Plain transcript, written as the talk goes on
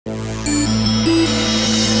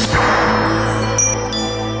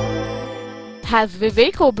Has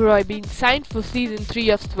Vivek Oberoi been signed for season 3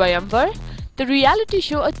 of Swayamvar? The reality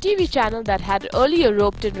show, a TV channel that had earlier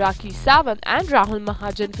roped in Rakhi, Sawant and Rahul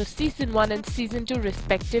Mahajan for season 1 and season 2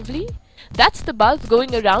 respectively? That's the buzz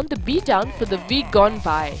going around the B-town for the week gone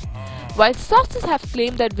by. While sources have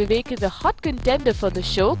claimed that Vivek is a hot contender for the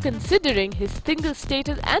show considering his single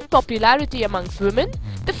status and popularity amongst women,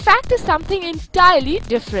 the fact is something entirely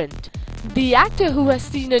different. The actor, who has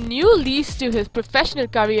seen a new lease to his professional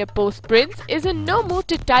career post-Prince, is in no mood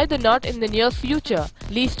to tie the knot in the near future,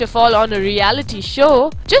 least of all on a reality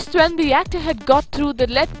show. Just when the actor had got through the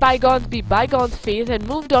let bygones be bygones phase and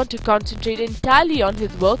moved on to concentrate entirely on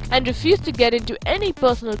his work and refused to get into any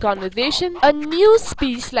personal conversation, a new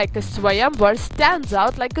speech like a Swayamvar stands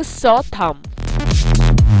out like a sore thumb.